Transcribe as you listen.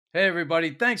Hey,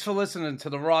 everybody. Thanks for listening to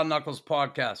the Raw Knuckles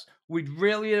podcast. We'd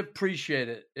really appreciate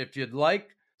it if you'd like,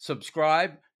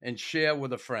 subscribe, and share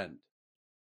with a friend.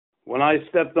 When I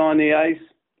stepped on the ice,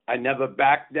 I never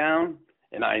backed down,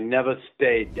 and I never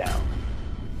stayed down.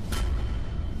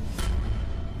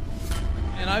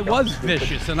 And I was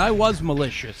vicious, and I was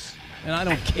malicious, and I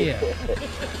don't care.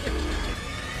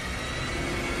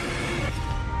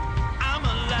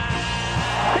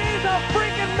 He's a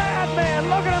freaking madman.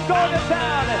 Look at him going to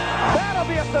town. That'll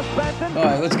be a suspension. All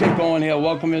right, let's get going here.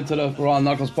 Welcome into the Raw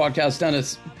Knuckles podcast.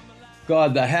 Dennis,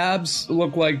 God, the Habs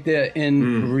look like they're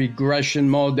in regression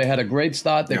mode. They had a great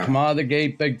start. They come out of the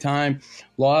gate big time.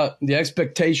 The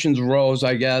expectations rose,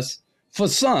 I guess, for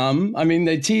some. I mean,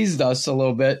 they teased us a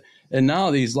little bit. And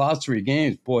now these last three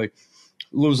games, boy,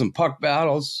 losing puck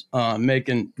battles,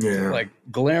 making like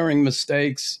glaring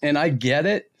mistakes. And I get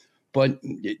it. But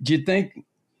do you think,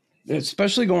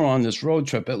 especially going on this road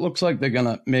trip, it looks like they're going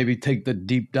to maybe take the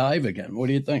deep dive again? What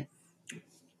do you think?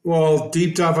 Well,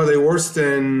 deep dive, are they worse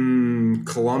than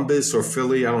Columbus or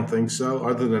Philly? I don't think so.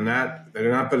 Other than that,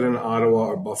 they're not better than Ottawa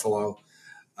or Buffalo.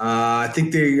 I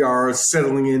think they are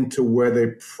settling into where they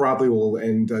probably will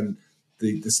end on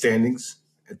the standings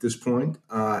at this point.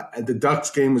 And the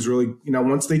Ducks game was really,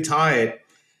 once they tie it,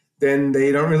 then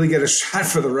they don't really get a shot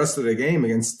for the rest of the game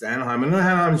against Anaheim. I know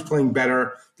Anaheim's playing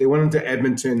better. They went into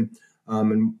Edmonton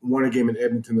and won a game in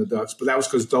Edmonton, the Ducks, but that was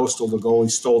because Dostal, the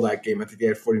goalie, stole that game. I think they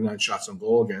had 49 shots on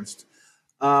goal against.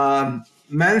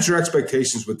 Manage your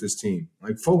expectations with this team.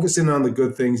 Like, focus in on the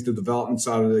good things, the development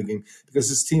side of the game, because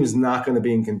this team is not going to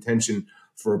be in contention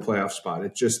for a playoff spot.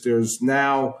 It just there's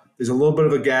a little bit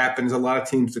of a gap, and there's a lot of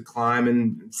teams to climb.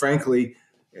 And frankly,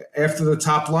 after the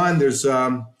top line, there's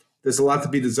a lot to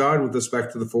be desired with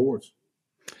respect to the forwards.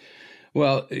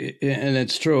 Well, and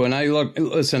it's true. And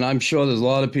listen, I'm sure there's a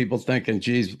lot of people thinking,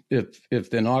 geez, if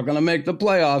they're not going to make the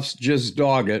playoffs, just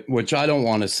dog it, which I don't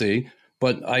want to see.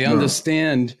 But I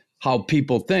understand how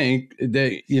people think.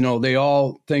 They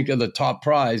all think of the top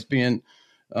prize being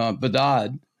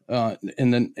Bedard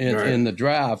in the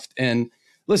draft. And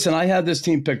listen, I had this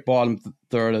team pick bottom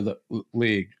third of the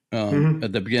league.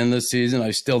 At the beginning of the season.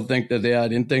 I still think I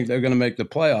didn't think they're going to make the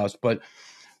playoffs. But,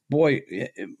 boy,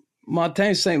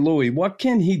 Martin St. Louis, what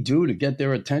can he do to get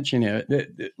their attention here?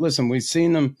 Listen, we've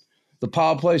seen them, the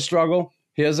power play struggle.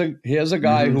 Here's a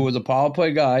guy who was a power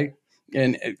play guy.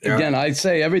 And, again, I'd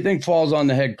say everything falls on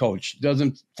the head coach.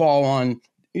 Doesn't fall on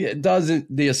 – it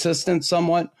doesn't the assistant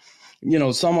somewhat.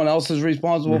 Someone else is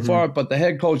responsible for it, but the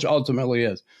head coach ultimately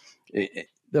is.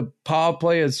 The power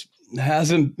play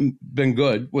hasn't been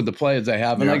good with the players they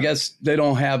have. And I guess they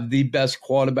don't have the best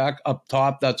quarterback up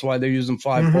top. That's why they're using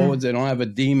five forwards. They don't have a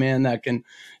D-man that can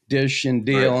dish and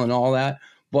deal and all that.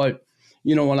 But,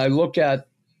 when I look at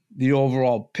the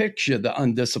overall picture, the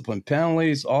undisciplined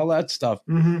penalties, all that stuff,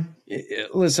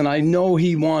 listen, I know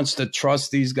he wants to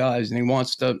trust these guys and he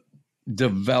wants to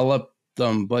develop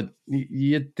them, but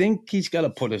you think he's got to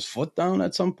put his foot down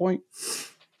at some point?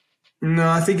 No,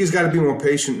 I think he's got to be more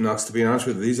patient, Nux, to be honest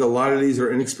with you. A lot of these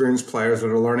are inexperienced players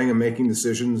that are learning and making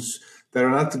decisions that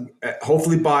are not –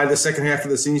 hopefully by the second half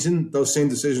of the season, those same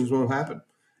decisions won't happen,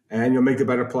 and you'll make a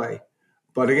better play.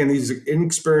 But, again, these are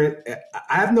inexperienced –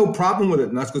 I have no problem with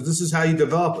it, Nux, because this is how you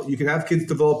develop. You can have kids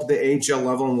develop at the AHL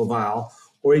level in Laval,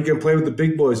 or you can play with the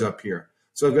big boys up here.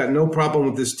 So I've got no problem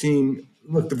with this team.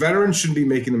 Look, the veterans shouldn't be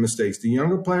making the mistakes. The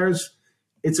younger players,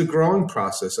 it's a growing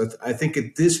process. I think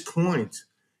at this point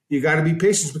 – you got to be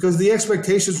patient because the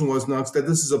expectations was, Nux, that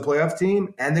this is a playoff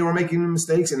team and they were making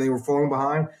mistakes and they were falling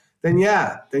behind. Then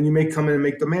you may come in and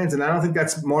make demands. And I don't think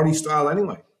that's Marty's style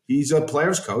anyway. He's a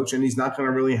player's coach and he's not going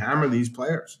to really hammer these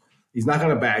players. He's not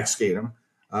going to bag skate them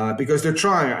because they're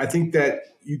trying. I think that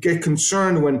you get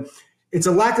concerned when it's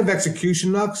a lack of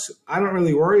execution, Nux. I don't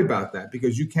really worry about that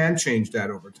because you can change that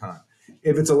over time.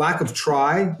 If it's a lack of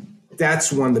try,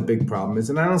 that's one of the big problem is.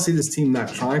 And I don't see this team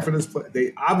not trying for this play.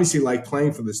 They obviously like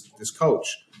playing for this coach.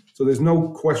 So there's no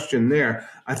question there.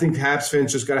 I think Habs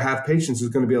fans just got to have patience.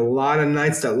 There's going to be a lot of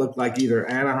nights that look like either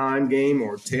Anaheim game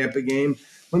or Tampa game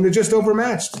when they're just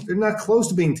overmatched. They're not close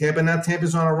to being Tampa. Now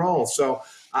Tampa's on a roll. So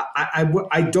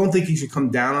I don't think he should come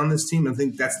down on this team. I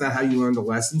think that's not how you learn the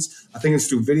lessons. I think it's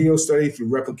through video study, through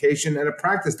replication, and a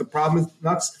practice. The problem is,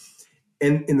 Nux,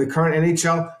 in the current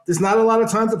NHL, there's not a lot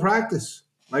of time to practice.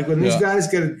 Like when these guys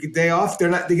get a day off,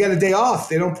 they get a day off.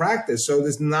 They don't practice. So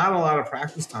there's not a lot of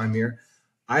practice time here.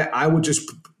 I would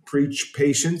just preach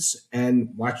patience and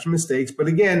watch the mistakes. But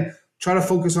again, try to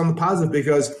focus on the positive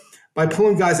because by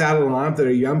pulling guys out of the lineup that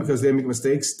are young because they make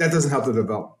mistakes, that doesn't help the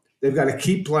development. They've got to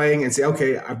keep playing and say,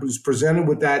 okay, I was presented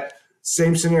with that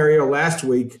Same scenario last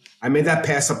week. I made that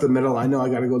pass up the middle. I know I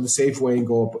got to go the safe way and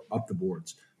go up the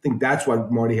boards. I think that's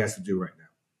what Marty has to do right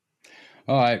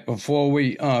now. All right. Before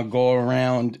we go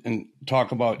around and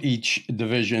talk about each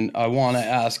division, I want to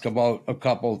ask about a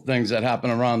couple of things that happen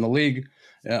around the league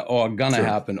or going to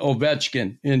happen.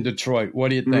 Ovechkin in Detroit. What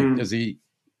do you think?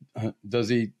 Does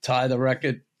he tie the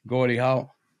record, Gordie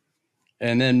Howe?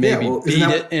 And then maybe beat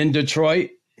it in Detroit?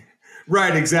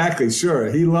 Right, exactly.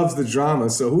 Sure. He loves the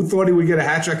drama. So who thought he would get a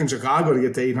hat trick in Chicago to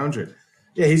get to 800?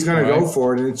 Yeah, he's going to go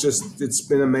for it. And it's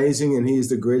been amazing. And he's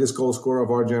the greatest goal scorer of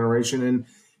our generation. And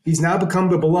he's now become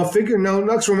the beloved figure. No,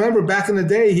 Nux, remember back in the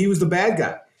day, he was the bad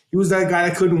guy. He was that guy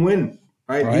that couldn't win.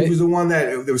 Right? He was the one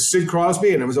that there was Sid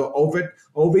Crosby and it was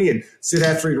Ovi and Sid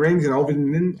had 3 rings and Ovi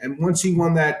didn't. And once he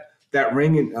won that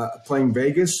ring in playing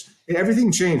Vegas,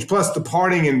 everything changed. Plus, the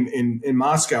partying in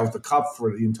Moscow with the cup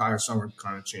for the entire summer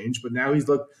kind of changed. But now he's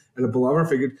looked at a beloved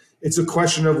figure. It's a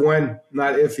question of when,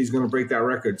 not if, he's going to break that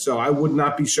record. So I would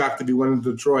not be shocked if he went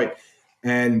to Detroit.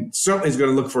 And certainly he's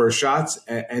going to look for his shots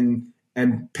and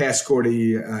pass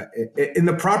Gordie in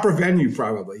the proper venue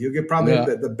probably. He'll get probably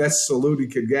the best salute he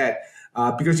could get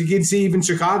because you can see even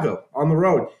Chicago on the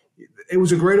road. It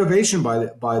was a great ovation by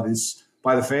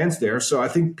the fans there. So I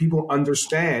think people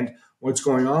understand what's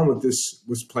going on with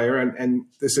this player and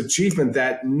this achievement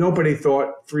that nobody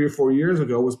thought 3 or 4 years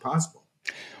ago was possible.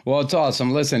 Well, it's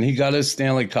awesome. Listen, he got his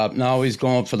Stanley Cup. Now he's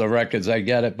going for the records. I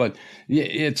get it. But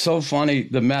it's so funny,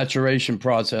 the maturation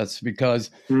process, because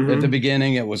at the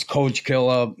beginning it was coach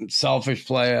killer, selfish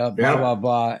player, blah, blah,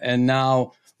 blah. And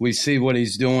now we see what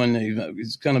he's doing.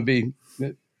 He's going to be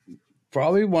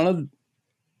probably one of,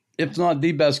 if not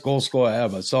the best goal scorer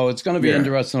ever. So it's going to be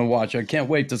interesting to watch. I can't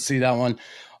wait to see that one.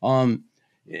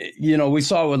 We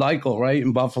saw it with Eichel, right,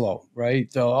 in Buffalo,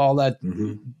 right? So all that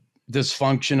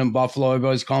dysfunction in Buffalo,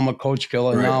 everybody's calling him a coach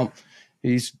killer. Right. Now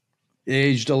he's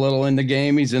aged a little in the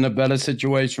game. He's in a better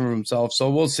situation for himself. So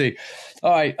we'll see.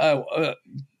 All right.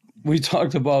 We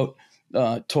talked about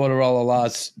Tortorella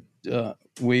last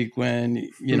week when,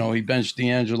 he benched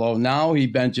D'Angelo. Now he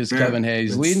benches Kevin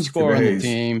Hayes, leading scorer on the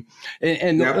team.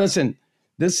 And listen,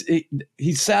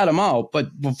 he sat him out,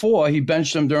 but before he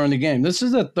benched him during the game. This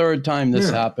is the third time this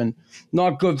happened.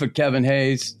 Not good for Kevin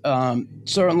Hayes.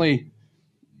 Certainly,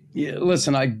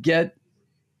 listen, I get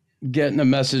getting a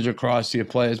message across to your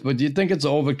players, but do you think it's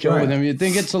overkill with him? You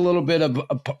think it's a little bit of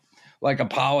like a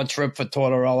power trip for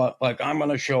Tortorella? Like, I'm going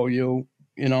to show you,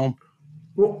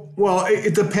 Well,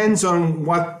 it depends on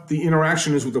what the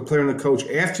interaction is with the player and the coach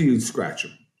after you scratch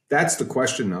him. That's the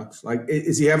question, Nux. Like,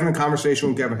 is he having a conversation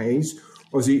with Kevin Hayes?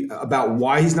 Or is he about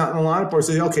why he's not in the lineup? Or is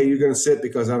he, okay, you're going to sit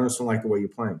because I just don't like the way you're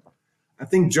playing? I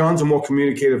think John's a more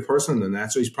communicative person than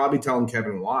that, so he's probably telling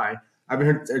Kevin why. I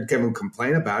haven't heard Kevin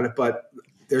complain about it, but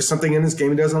there's something in this game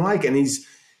he doesn't like. And is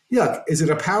it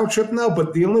a power trip? No,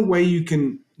 but the only way you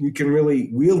can really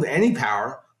wield any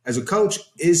power as a coach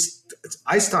is it's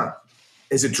ice time.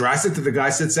 Is it drastic that the guy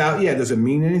sits out? Yeah. Does it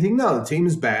mean anything? No, the team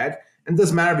is bad. And it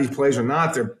doesn't matter if he plays or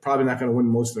not. They're probably not going to win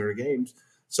most of their games.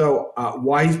 So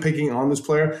why he's picking on this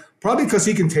player? Probably because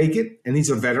he can take it, and he's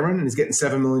a veteran, and he's getting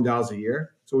 $7 million a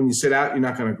year. So when you sit out, you're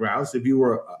not going to grouse. If you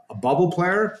were a bubble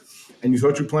player and you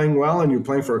thought you're playing well and you're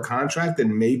playing for a contract,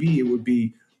 then maybe it would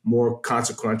be more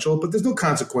consequential. But there's no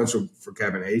consequence for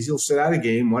Kevin Hayes. He'll sit out a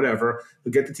game, whatever.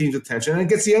 He'll get the team's attention, and it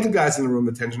gets the other guys in the room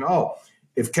attention. Oh,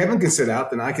 if Kevin can sit out,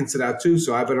 then I can sit out too,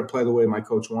 so I better play the way my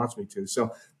coach wants me to.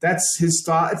 So that's his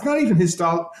style. It's not even his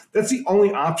style. That's the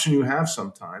only option you have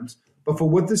sometimes. But for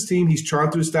with this team, he's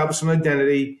trying to establish an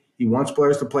identity. He wants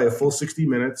players to play a full 60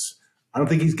 minutes. I don't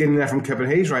think he's getting that from Kevin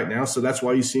Hayes right now, so that's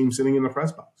why you see him sitting in the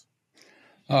press box.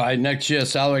 All right, next year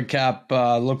salary cap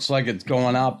looks like it's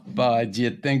going up. Do you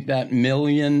think that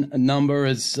million number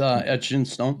is etched in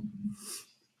stone?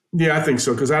 Yeah, I think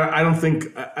so, because I don't think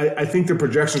I think the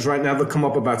projections right now, they'll come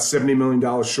up about $70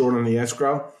 million short on the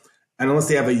escrow. And unless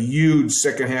they have a huge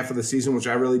second half of the season, which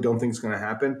I really don't think is going to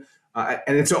happen,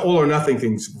 and it's an all or nothing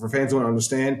thing for fans who don't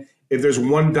understand. If there's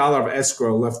 $1 of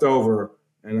escrow left over,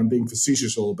 and I'm being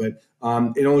facetious a little bit,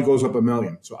 it only goes up $1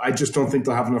 million. So I just don't think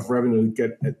they'll have enough revenue to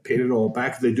get paid it all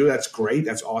back. If they do, that's great.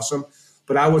 That's awesome.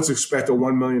 But I would expect a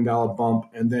 $1 million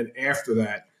bump. And then after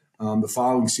that, the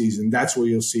following season, that's where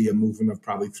you'll see a movement of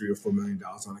probably $3 or $4 million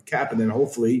on the cap. And then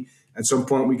hopefully at some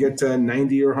point we get to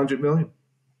 90 or 100 million.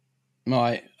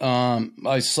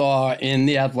 I saw in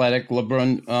The Athletic,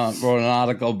 LeBron wrote an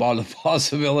article about the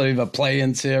possibility of a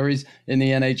play-in series in the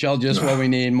NHL, just where we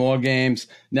need more games.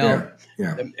 Now,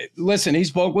 listen, he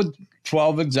spoke with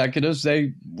 12 executives.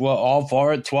 They were all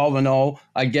for it, 12-0.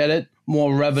 I get it,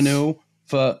 more revenue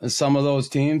for some of those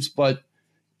teams. But,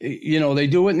 they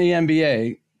do it in the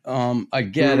NBA. I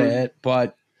get it,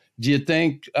 but do you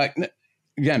think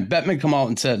again? Bettman come out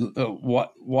and said,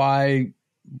 why,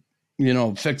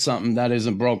 fix something that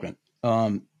isn't broken?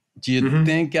 Do you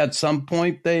think at some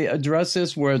point they address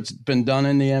this where it's been done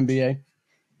in the NBA?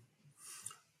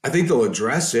 I think they'll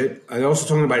address it. I'm also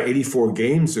talking about 84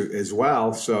 games as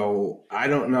well. So I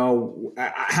don't know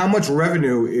how much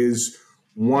revenue is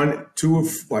 4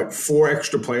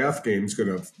 extra playoff games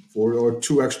or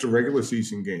 2 extra regular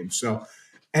season games. So,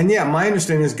 and yeah, my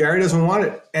understanding is Gary doesn't want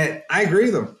it. And I agree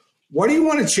with him. Why do you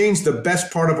want to change the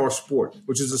best part of our sport,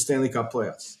 which is the Stanley Cup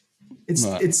playoffs?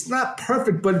 It's not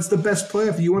perfect, but it's the best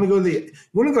playoff. You want to go to the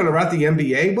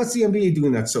NBA? What's the NBA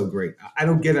doing that's so great? I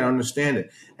don't get it. I understand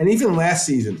it. And even last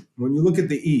season, when you look at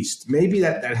the East, maybe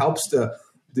that helps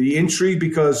the intrigue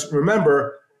because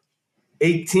remember,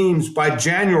 8 teams by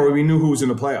January we knew who was in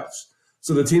the playoffs.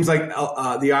 So the teams like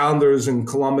the Islanders and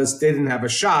Columbus, they didn't have a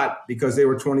shot because they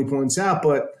were 20 points out.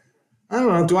 But I don't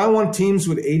know. Do I want teams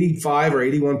with 85 or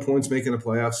 81 points making the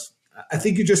playoffs? I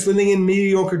think you're just letting in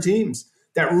mediocre teams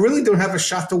that really don't have a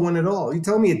shot to win at all. You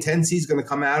tell me a 10 seed is going to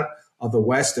come out of the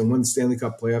West and win the Stanley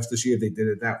Cup playoffs this year if they did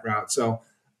it that route. So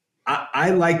I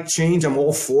like change. I'm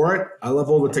all for it. I love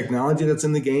all the technology that's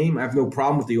in the game. I have no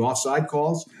problem with the offside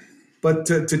calls. But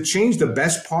to change the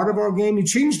best part of our game, you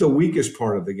change the weakest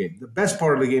part of the game. The best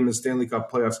part of the game is Stanley Cup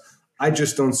playoffs. I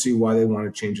just don't see why they want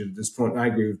to change it at this point. And I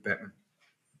agree with Bettman.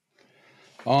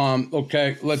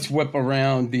 Okay, let's whip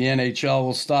around the NHL.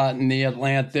 We'll start in the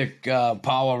Atlantic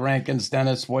power rankings.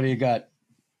 Dennis, what do you got?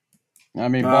 I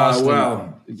mean,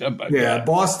 Boston.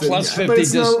 Boston. Plus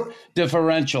 50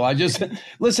 differential.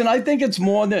 Listen, I think it's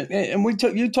more than, and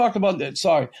you talked about that,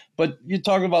 sorry, but you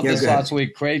talked about this last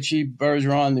week. Krejci,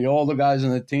 Bergeron, the older guys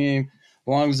in the team, as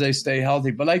long as they stay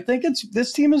healthy. But I think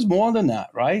this team is more than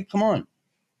that, right? Come on,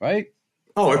 right?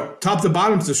 Oh, top to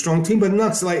bottom, it's a strong team, but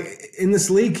nuts. Like in this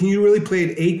league, can you really play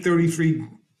at 833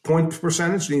 point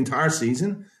percentage the entire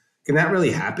season? Can that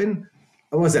really happen?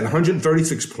 What was that,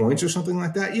 136 points or something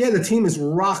like that? Yeah, the team is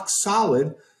rock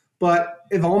solid, but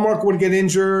if Allmark would get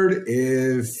injured,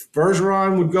 if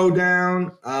Bergeron would go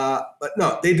down, but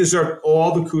no, they deserve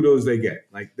all the kudos they get.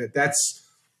 Like that's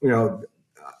what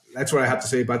I have to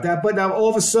say about that. But now all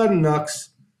of a sudden, Nux,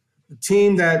 the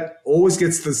team that always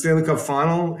gets to the Stanley Cup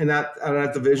final in that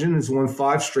division has won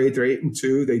 5 straight. They're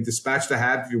 8-2. They dispatched the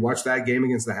Habs. If you watch that game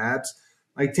against the Habs,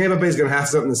 like Tampa Bay is going to have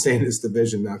something to say in this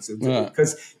division now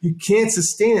because you can't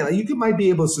sustain it. Like you might be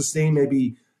able to sustain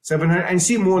maybe 700. And you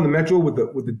see it more in the Metro with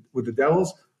the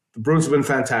Devils. The Bruins have been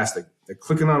fantastic. They're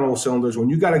clicking on all cylinders. When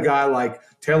you got a guy like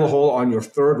Taylor Hall on your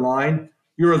third line,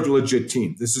 you're a legit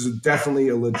team. This is definitely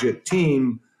a legit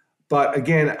team. But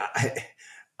again,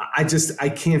 I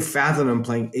can't fathom them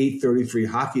playing 8:33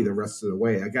 hockey the rest of the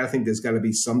way. I got to think there's got to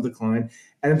be some decline.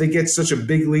 And if they get such a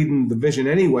big lead in the division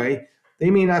anyway, they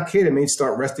may not care. They may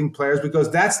start resting players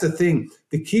because that's the thing.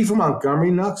 The key for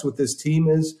Montgomery Nucks with this team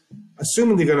is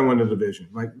assuming they're going to win the division.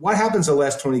 Like what happens the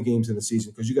last 20 games in the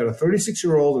season? Because you got a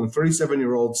 36-year-old and a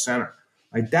 37-year-old center.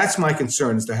 Like that's my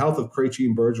concern is the health of Krejci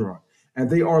and Bergeron. And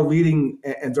they are leading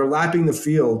and they're lapping the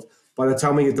field. By the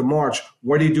time we get to March,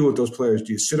 what do you do with those players?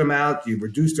 Do you sit them out? Do you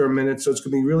reduce their minutes? So it's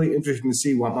going to be really interesting to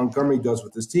see what Montgomery does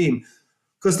with this team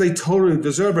because they totally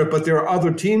deserve it. But there are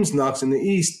other teams, Nux, in the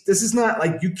East. This is not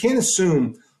like you can't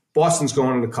assume Boston's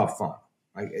going to the Cup final.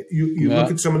 Like you look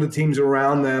at some of the teams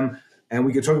around them, and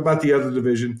we can talk about the other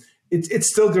division. It's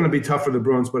still going to be tough for the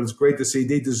Bruins, but it's great to see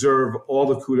they deserve all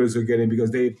the kudos they're getting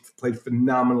because they've played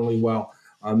phenomenally well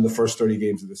the first 30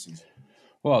 games of the season.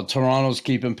 Well, Toronto's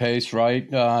keeping pace, right?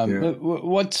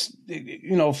 What's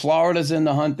Florida's in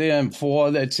the hunt there, and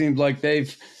 4. It seems like they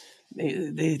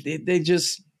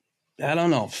just I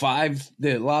don't know 5.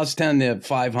 The last 10 they're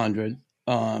 500.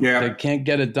 They can't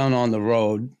get it done on the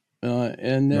road,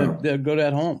 and they're good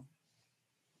at home.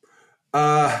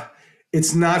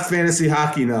 It's not fantasy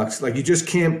hockey, Nux. Like you just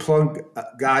can't plug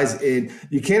guys in.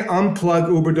 You can't unplug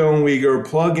Huberdeau and Weegar,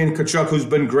 plug in Tkachuk, who's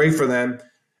been great for them,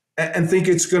 and think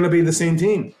it's going to be the same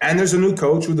team. And there's a new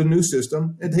coach with a new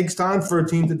system. It takes time for a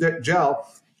team to gel.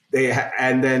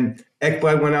 And then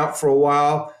Ekblad went out for a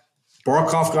while.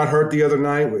 Barkov got hurt the other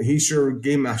night. He sure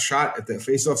gave him a shot at the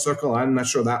faceoff circle. I'm not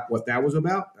sure what that was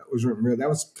about. That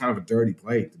was kind of a dirty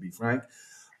play, to be frank.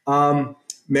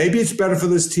 Maybe it's better for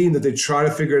this team that they try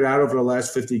to figure it out over the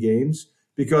last 50 games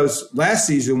because last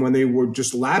season when they were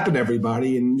just lapping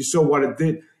everybody and you saw what it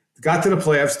did, got to the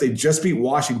playoffs, they just beat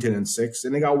Washington in 6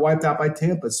 and they got wiped out by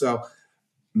Tampa. So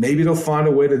maybe they'll find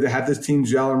a way to have this team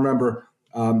gel. And remember,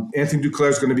 Anthony Duclair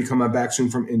is going to be coming back soon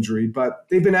from injury, but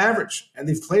they've been average and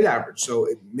they've played average. So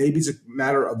maybe it's a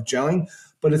matter of gelling.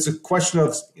 but it's a question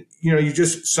of, you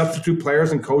just substitute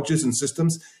players and coaches and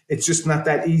systems. It's just not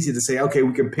that easy to say, okay,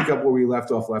 we can pick up where we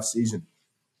left off last season.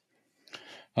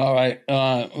 All right,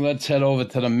 let's head over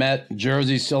to the Met.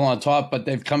 Jersey's still on top, but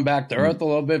they've come back to earth a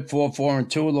little bit. 4-4-2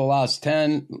 the last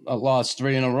 10, lost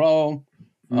 3 in a row.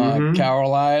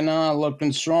 Carolina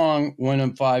looking strong,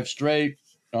 winning 5 straight.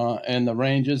 And the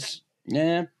Rangers,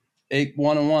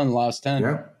 8-1-1 last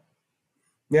 10.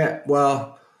 Yeah.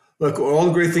 Well, look, all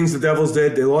the great things the Devils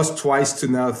did. They lost twice to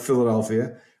now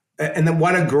Philadelphia. And then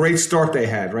what a great start they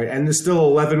had, right? And they're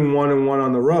still 11-1-1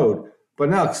 on the road. But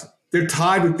now they're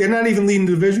tied. They're not even leading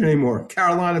the division anymore.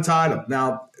 Carolina tied them.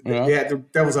 Now, the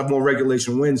Devils have more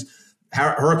regulation wins.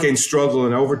 Hurricanes struggle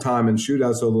in overtime and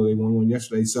shootouts, although they won one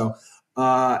yesterday. So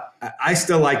I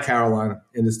still like Carolina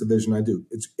in this division. I do.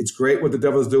 It's great what the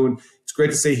Devils doing. It's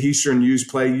great to see Hischier and Hughes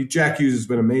play. Jack Hughes has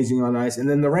been amazing on ice. And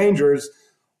then the Rangers,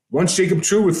 once Jacob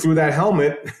Trouba threw that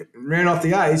helmet and ran off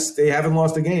the ice, they haven't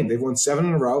lost a game. They've won 7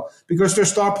 in a row because their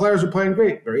star players are playing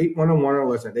great. They're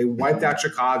 8-1-1. They wiped out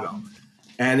Chicago.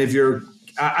 And if you're,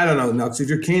 I don't know, Nux, if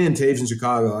you're Kane and Taves in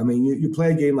Chicago, I mean, you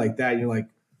play a game like that, you're like,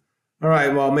 all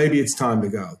right, well, maybe it's time to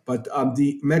go. But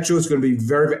the Metro is going to be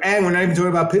very, and we're not even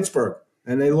talking about Pittsburgh.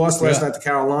 And they lost last night to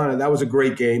Carolina. That was a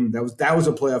great game. That was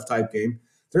a playoff type game.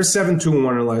 They're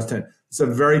 7-2-1 in the last 10. It's a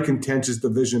very contentious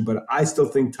division, but I still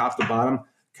think top to bottom,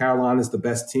 Carolina is the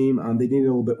best team. They need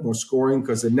a little bit more scoring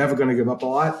because they're never going to give up a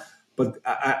lot. But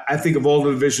I think of all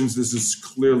the divisions, this is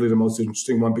clearly the most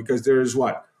interesting one because there's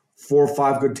 4 or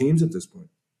 5 good teams at this point.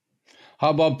 How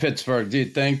about Pittsburgh? Do you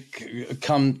think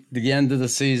come the end of the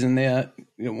season there,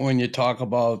 when you talk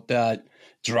about that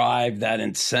drive, that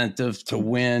incentive to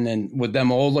win, and with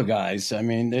them older guys, I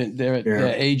mean, they're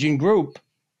an aging group.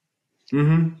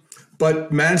 Mm-hmm.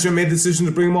 But management made the decision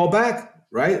to bring them all back,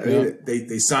 right? Yeah. I mean,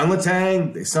 they signed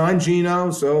Letang, they signed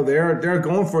Gino, so they're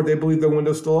going for it. They believe the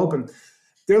window's still open.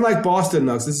 They're like Boston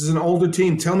Nugs. This is an older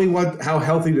team. Tell me how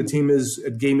healthy the team is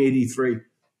at game 83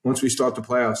 once we start the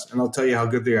playoffs, and I'll tell you how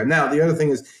good they are. Now, the other thing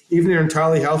is, even they're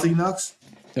entirely healthy Nugs,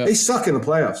 they suck in the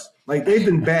playoffs. Like, they've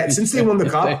been bad. Since they won the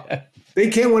Cup,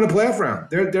 they can't win a playoff round.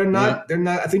 They're not.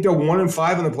 I think they're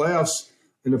 1-5 in the playoffs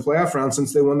in the playoff round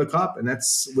since they won the Cup, and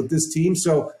that's with this team.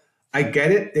 So I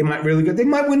get it. They might really get. They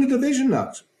might win the division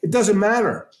Nugs. It doesn't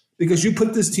matter because you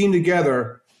put this team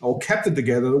together or kept it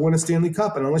together to win a Stanley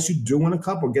Cup, and unless you do win a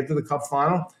Cup or get to the Cup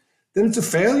final, then it's a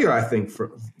failure, I think,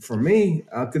 for me.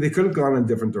 They could have gone in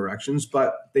different directions,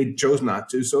 but they chose not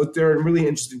to. So they're a really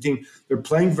interesting team. They're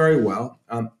playing very well.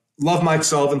 Love Mike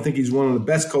Sullivan. Think he's one of the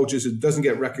best coaches who doesn't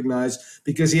get recognized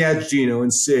because he has Gino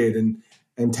and Sid and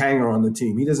Tanger on the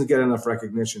team. He doesn't get enough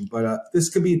recognition. But this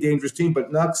could be a dangerous team.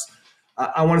 But Nux,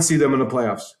 I want to see them in the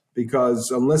playoffs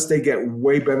because unless they get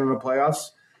way better in the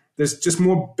playoffs, there's just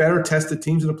more better tested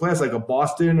teams in the playoffs, like a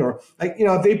Boston or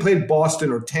if they played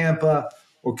Boston or Tampa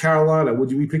or Carolina, would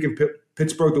you be picking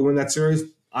Pittsburgh to win that series?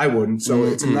 I wouldn't. So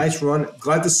it's a nice run.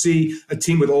 Glad to see a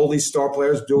team with all these star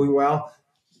players doing well.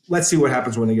 Let's see what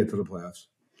happens when they get to the playoffs.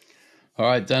 All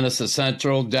right, Dennis, the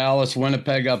Central, Dallas,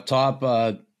 Winnipeg up top.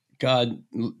 God,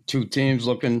 2 teams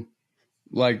looking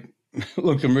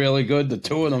really good, the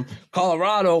 2 of them.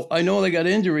 Colorado, I know they got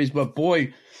injuries, but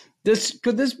boy,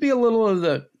 could this be a little of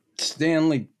the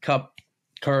Stanley Cup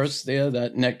curse there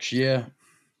that next year?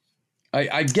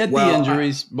 I get the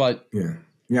injuries, but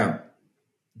yeah,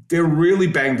 they're really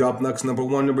banged up. That's number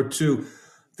 1. Number 2,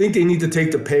 I think they need to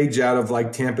take the page out of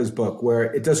Tampa's book, where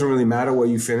it doesn't really matter where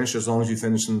you finish as long as you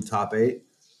finish in the top 8.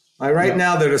 Right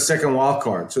now, they're the second wild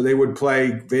card, so they would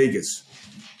play Vegas.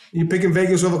 You picking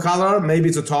Vegas over Colorado? Maybe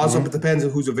it's a toss-up. It depends on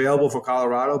who's available for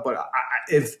Colorado. But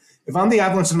if I'm the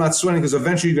Avalanche, I'm not sweating because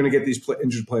eventually you're going to get these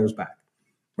injured players back,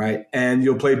 right? And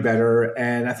you'll play better.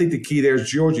 And I think the key there is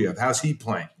Georgiev. How's he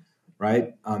playing?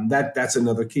 Right, that's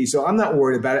another key. So I'm not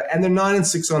worried about it. And they're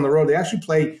 9-6 on the road. They actually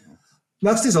play.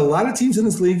 Next, there's a lot of teams in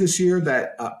this league this year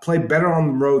that play better on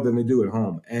the road than they do at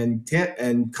home, and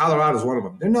Colorado is one of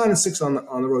them. They're 9-6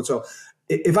 on the road. So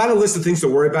if I had a list of things to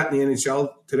worry about in the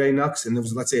NHL today, Nux, and there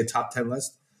was, let's say, a top 10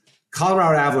 list,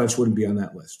 Colorado Avalanche wouldn't be on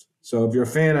that list. So if you're a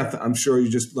fan, I'm sure you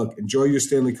just enjoy your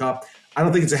Stanley Cup. I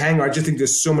don't think it's a hanger. I just think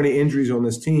there's so many injuries on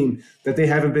this team that they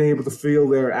haven't been able to feel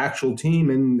their actual team,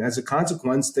 and as a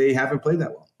consequence, they haven't played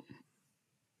that well.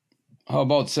 How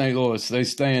about St. Louis? They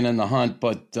staying in the hunt,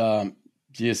 but do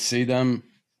you see them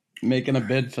making a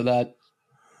bid for that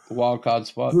wild card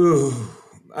spot? They'll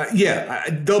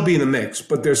be in the mix,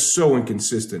 but they're so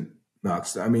inconsistent,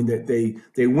 Knox. I mean,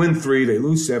 they win 3, they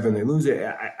lose 7, they lose 8.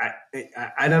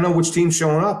 I don't know which team's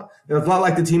showing up. And it's not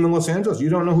like the team in Los Angeles. You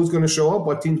don't know who's going to show up,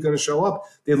 what team's going to show up.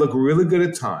 They look really good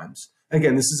at times.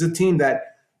 Again, this is a team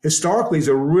that historically is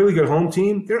a really good home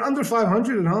team. They're under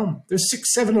 500 at home. They're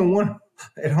 6-7-1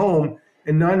 at home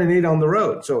and 9-8 on the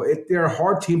road. So they're a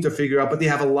hard team to figure out, but they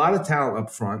have a lot of talent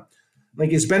up front.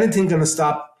 Like, is Bennington going to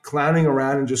stop clowning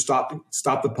around and just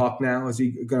stop the puck now? Is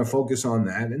he going to focus on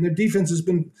that? And their defense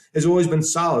has always been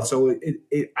solid. So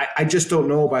I just don't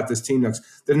know about this team next.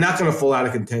 They're not going to fall out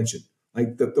of contention.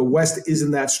 Like, the West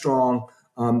isn't that strong.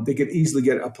 They could easily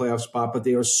get a playoff spot, but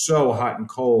they are so hot and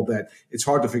cold that it's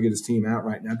hard to figure this team out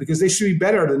right now because they should be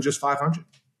better than just 500.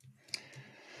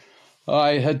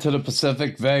 I head to the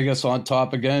Pacific, Vegas on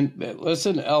top again.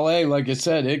 Listen, LA, like you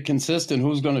said, inconsistent.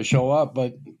 Who's going to show up?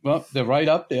 But they're right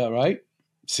up there, right?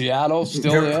 Seattle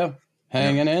still there,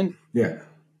 hanging in.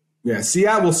 Yeah.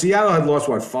 Seattle had lost,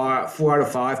 4 out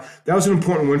of 5. That was an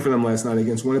important win for them last night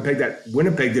against Winnipeg. That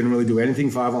Winnipeg didn't really do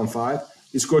anything 5-on-5.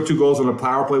 They scored 2 goals on a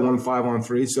power play, 1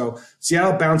 5-on-3. So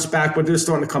Seattle bounced back, but they're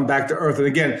starting to come back to earth. And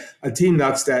again, a team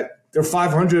nuts that they're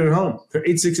 500 at home. They're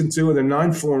 8-6-2, and they're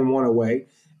 9-4-1 away.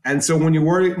 And so when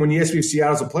you ask me if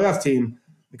Seattle's a playoff team,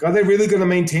 like, are they really going to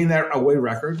maintain that away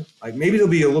record? Like, maybe they'll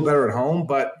be a little better at home,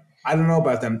 but I don't know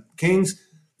about them. Kings,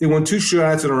 they won 2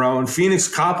 shutouts in a row, and Phoenix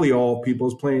Copley, all people,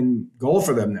 is playing goal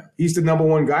for them now. He's the number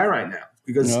 1 guy right now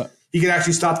because he can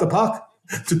actually stop the puck.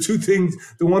 The 2 things,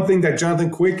 the one thing that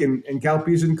Jonathan Quick and Cal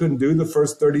Peterson couldn't do the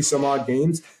first 30-some-odd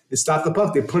games is stop the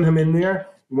puck. They put him in there,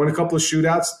 won a couple of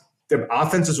shootouts. Their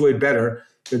offense is way better.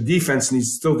 The defense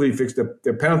needs still to be fixed.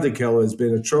 Their penalty kill has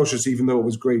been atrocious, even though it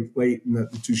was great late in the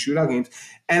 2 shootout games.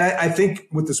 And I think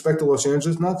with respect to Los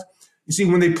Angeles Nuts, you see,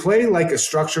 when they play like a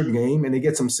structured game and they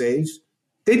get some saves,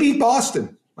 they beat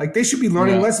Boston. Like, they should be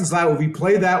learning lessons now. If we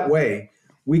play that way,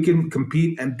 we can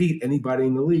compete and beat anybody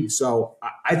in the league. So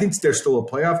I think they're still a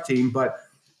playoff team, but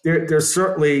there's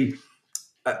certainly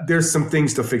there's some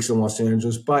things to fix in Los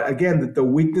Angeles. But again, the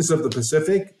weakness of the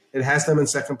Pacific, it has them in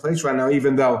second place right now,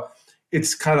 even though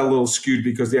it's kind of a little skewed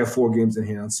because they have 4 games in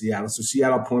hand on Seattle. So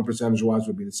Seattle, point percentage-wise,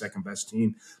 would be the second best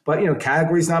team. But,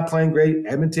 Calgary's not playing great.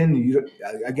 Edmonton,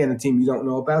 again, a team you don't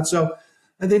know about. So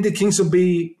I think the Kings will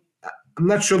be – I'm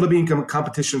not sure they'll be in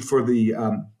competition for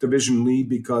the division lead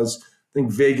because I think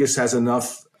Vegas has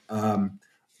enough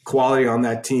quality on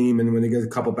that team. And when they get a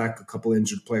couple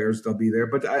injured players, they'll be there.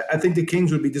 But I think the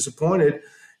Kings would be disappointed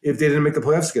if they didn't make the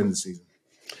playoffs again this season.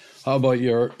 How about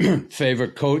your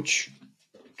favorite coach?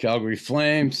 Calgary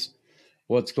Flames,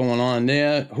 what's going on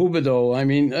there? Huberdeau, I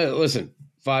mean, listen,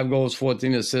 5 goals,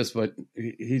 14 assists, but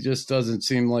he just doesn't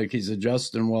seem like he's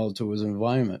adjusting well to his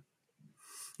environment.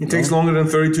 It takes longer than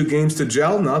 32 games to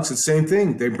gel, Nux. It's the same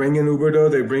thing. They bring in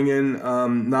Huberdeau, they bring in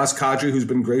Naz Kadri, who's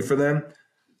been great for them.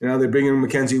 They bring in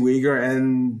Mackenzie Weegar,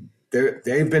 and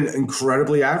they've been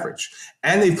incredibly average.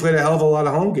 And they've played a hell of a lot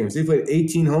of home games. They've played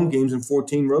 18 home games and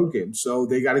 14 road games. So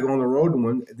they got to go on the road and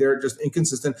win. They're just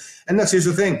inconsistent. And here's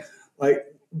the thing. Like,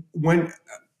 when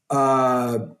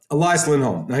Elias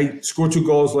Lindholm, now he scored 2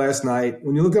 goals last night.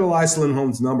 When you look at Elias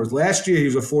Lindholm's numbers, last year he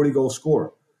was a 40-goal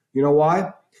scorer. You know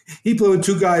why? He played with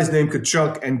 2 guys named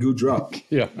Kachuk and Gaudreau.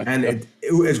 Yeah. And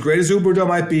as great as Huberdeau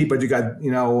might be, but you got,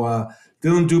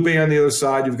 Dylan Dubé on the other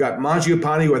side. You've got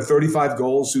Mangiapane, who had 35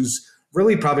 goals, who's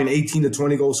really probably an 18 to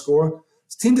 20 goal scorer.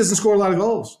 This team doesn't score a lot of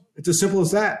goals. It's as simple as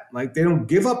that. Like, they don't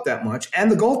give up that much,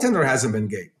 and the goaltender hasn't been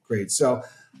great. So,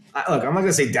 look, I'm not going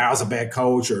to say Dow's a bad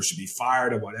coach or should be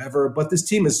fired or whatever, but this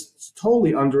team is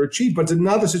totally underachieved. But it's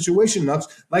another situation, Nux,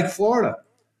 like Florida.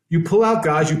 You pull out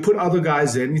guys, you put other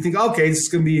guys in, and you think, okay, this is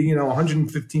going to be a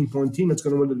 115-point team that's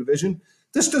going to win the division.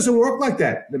 This doesn't work like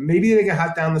that. Maybe they get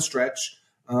hot down the stretch.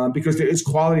 Because there is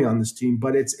quality on this team,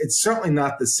 but it's certainly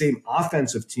not the same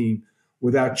offensive team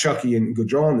without Chucky and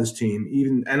Gaudreau on this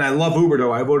team. And I love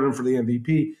Huberdeau. I voted him for the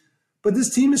MVP. But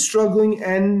this team is struggling,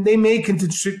 and they may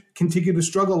continue to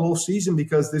struggle all season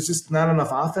because there's just not enough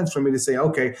offense for me to say,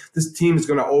 okay, this team is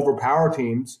going to overpower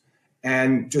teams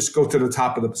and just go to the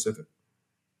top of the Pacific.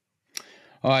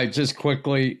 All right, just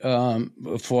quickly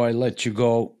before I let you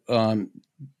go,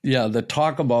 the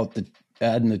talk about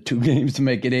adding the 2 games to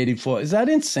make it 84. Is that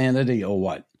insanity or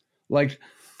what? Like,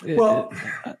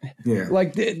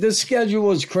 like the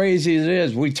schedule is crazy as it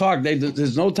is. We talked,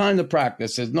 there's no time to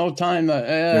practice. There's no time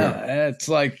to, it's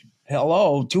like,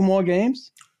 hello, 2 more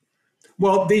games?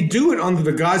 Well, they do it under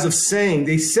the guise of saying,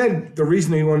 they said the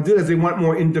reason they want to do it is they want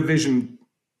more in-division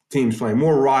teams playing,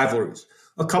 more rivalries.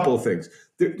 A couple of things.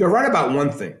 They're right about one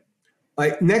thing.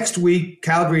 Like, next week,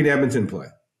 Calgary and Edmonton play.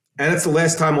 And it's the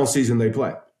last time all season they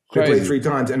play. They play 3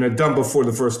 times, and they're done before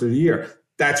the first of the year.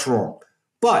 That's wrong.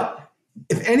 But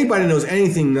if anybody knows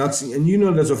anything, Nuts, and you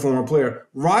know it as a former player,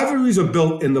 rivalries are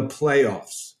built in the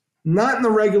playoffs, not in the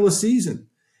regular season.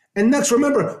 And Nuts,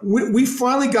 remember, we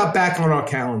finally got back on our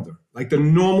calendar, like the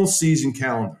normal season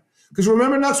calendar. Because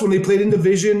remember, Nuts, when they played in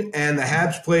division and the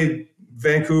Habs played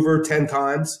Vancouver 10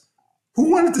 times, who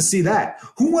wanted to see that?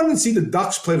 Who wanted to see the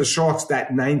Ducks play the Sharks that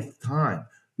 9th time?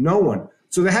 No one.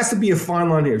 So there has to be a fine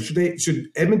line here. Should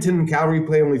Edmonton and Calgary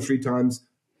play only 3 times?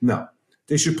 No.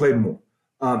 They should play more.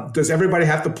 Does everybody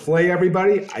have to play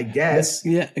everybody? I guess.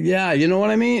 Yeah. You know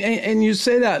what I mean? And you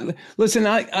say that. Listen,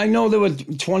 I know there were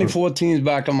 24 teams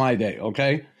back in my day,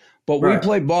 okay? But we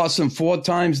played Boston 4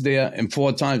 times there and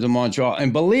 4 times in Montreal.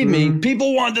 And believe me,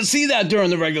 people wanted to see that during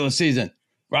the regular season,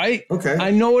 right? Okay.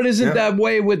 I know it isn't that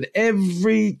way with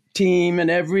every team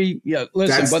and every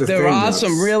listen, but there are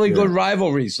some really good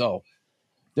rivalries, though.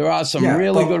 There are some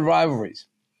really good rivalries.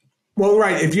 Well,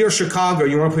 right. If you're Chicago,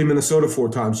 you want to play Minnesota 4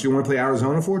 times. Do you want to play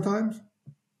Arizona 4 times?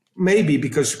 Maybe,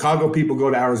 because Chicago people go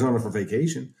to Arizona for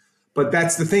vacation. But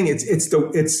that's the thing.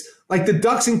 It's like the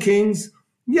Ducks and Kings.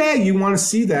 Yeah, you want to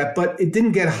see that, but it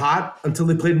didn't get hot until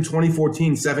they played in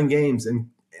 2014, 7 games, and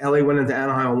LA went into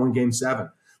Anaheim and won Game 7.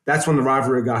 That's when the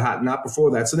rivalry got hot, not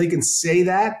before that. So they can say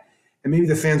that, and maybe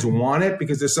the fans want it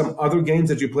because there's some other games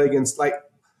that you play against. Like,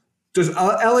 does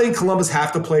LA and Columbus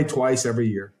have to play twice every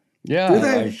year? Yeah. Do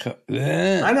they?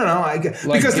 I don't know.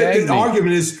 Because the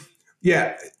argument is,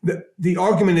 the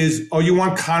argument is, you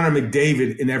want Connor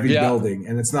McDavid in every building,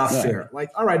 and it's not fair. Like,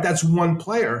 all right, that's one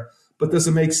player, but does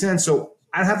it make sense? So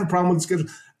I have a problem with the schedule.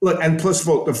 Look, and plus,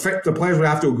 the players would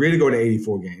have to agree to go to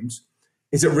 84 games.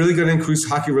 Is it really going to increase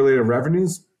hockey-related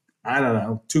revenues? I don't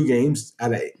know. 2 games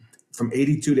from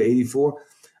 82 to 84?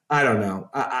 I don't know.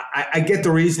 I get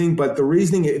the reasoning, but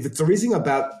if it's the reasoning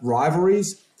about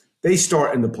rivalries, they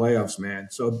start in the playoffs, man.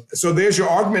 So there's your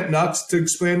argument, Nuts, to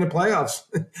explain the playoffs,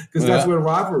 because that's where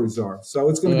rivalries are. So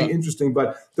it's going to be interesting,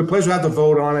 but the players will have to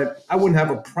vote on it. I wouldn't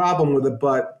have a problem with it,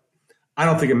 but I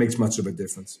don't think it makes much of a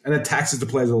difference. And it taxes the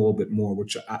players a little bit more,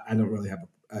 which I don't really have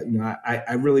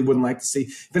I really wouldn't like to see.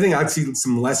 If anything, I'd see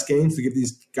some less games to give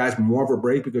these guys more of a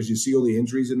break, because you see all the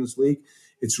injuries in this league.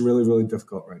 It's really, really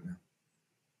difficult right now.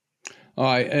 All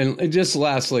right. And just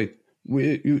lastly,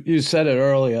 you said it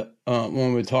earlier when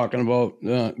we were talking about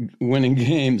winning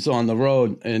games on the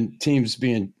road and teams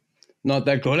being not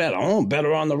that good at home,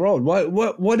 better on the road.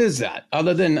 What is that?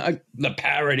 Other than the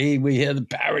parody, we hear the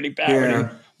parody.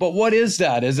 Yeah. But what is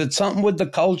that? Is it something with the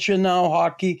culture now,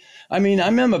 hockey? I mean, I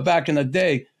remember back in the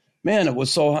day, man, it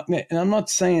was so – and I'm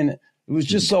not saying it was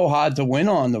just so hard to win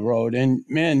on the road. And,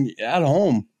 man, at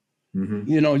home,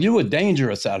 you were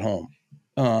dangerous at home.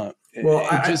 I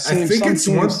think it's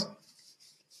one –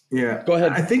 go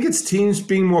ahead. I think it's teams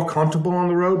being more comfortable on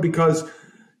the road because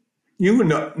you and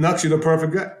Nux, you're the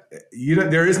perfect guy.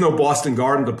 There is no Boston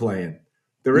Garden to play in.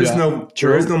 There is no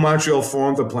Montreal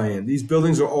Forum to play in. These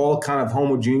buildings are all kind of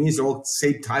homogeneous. They're all the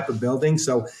same type of building.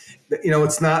 So,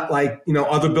 it's not like,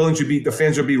 other buildings the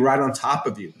fans would be right on top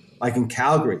of you, like in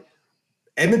Calgary.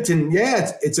 Edmonton,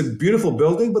 it's a beautiful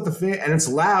building, but and it's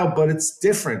loud, but it's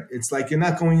different. It's like you're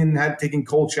not going in and taking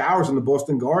cold showers in the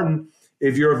Boston Garden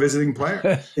if you're a visiting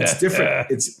player. It's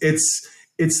different.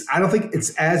 It's I don't think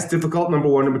it's as difficult, number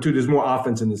one. Number two, there's more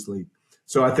offense in this league.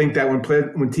 So I think that when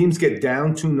teams get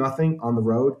down 2-0 on the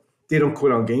road, they don't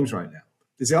quit on games right now.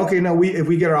 They say, okay, now if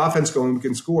we get our offense going, we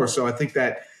can score. So I think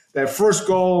that first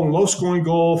goal, low-scoring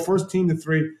goal, first team to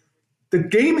 3, the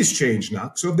game has changed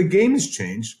now. So if the game has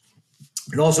changed,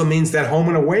 it also means that home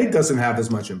and away doesn't have as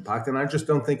much impact, and I just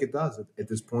don't think it does at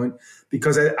this point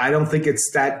because I don't think it's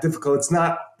that difficult.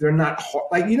 They're not hard.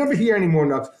 Like, you never hear anymore,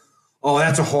 Nux, oh,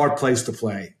 that's a hard place to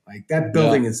play. Like, that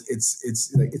building it's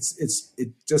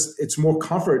more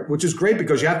comfort, which is great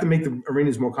because you have to make the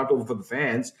arenas more comfortable for the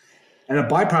fans. And a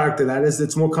byproduct of that is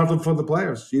it's more comfortable for the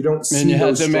players. You don't see. And you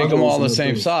have to make them all the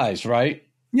same size, right?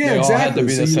 Yeah, exactly. They all have to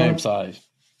be the same size.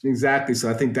 Exactly. So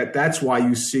I think that's why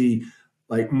you see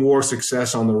like more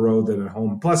success on the road than at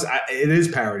home. Plus, it is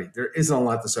parity. There isn't a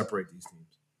lot to separate these teams.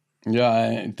 Yeah,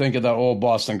 I think of that old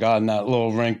Boston Garden, that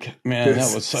little rink, man.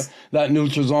 That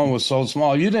neutral zone was so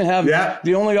small. You didn't have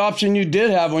the only option you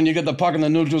did have when you get the puck in the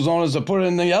neutral zone is to put it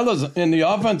in the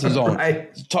offensive zone,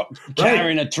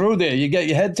 carrying it through there. You get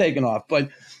your head taken off. But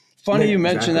funny you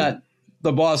mentioned that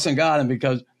the Boston Garden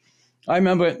because I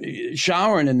remember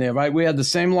showering in there. Right, we had the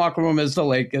same locker room as the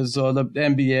Lakers or the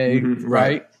NBA,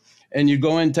 right? And you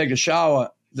go in and take a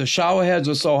shower. The shower heads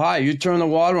were so high, you turn the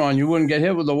water on, you wouldn't get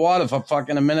hit with the water for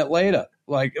fucking a minute later.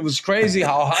 Like, it was crazy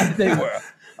how hot they were.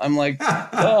 I'm like,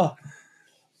 oh.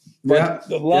 But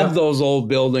love those old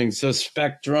buildings, the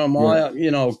Spectrum, all the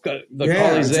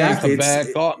Colisée, Quebec.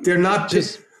 They're not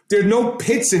just – there are no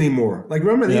pits anymore. Like,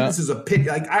 remember, this is a pit.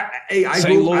 Like, I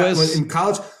St. Louis. In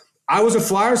college – I was a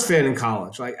Flyers fan in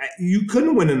college. Like, you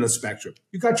couldn't win in the Spectrum.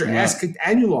 You got your ass kicked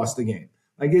and you lost the game.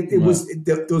 Like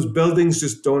those buildings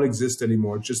just don't exist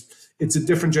anymore. It's a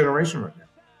different generation right now.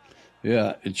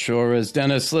 Yeah, it sure is.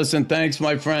 Dennis, listen, thanks,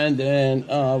 my friend,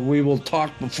 and we will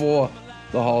talk before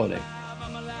the holiday.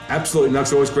 Absolutely,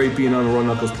 Nux. Always great being on the Raw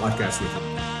Knuckles podcast with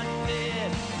you.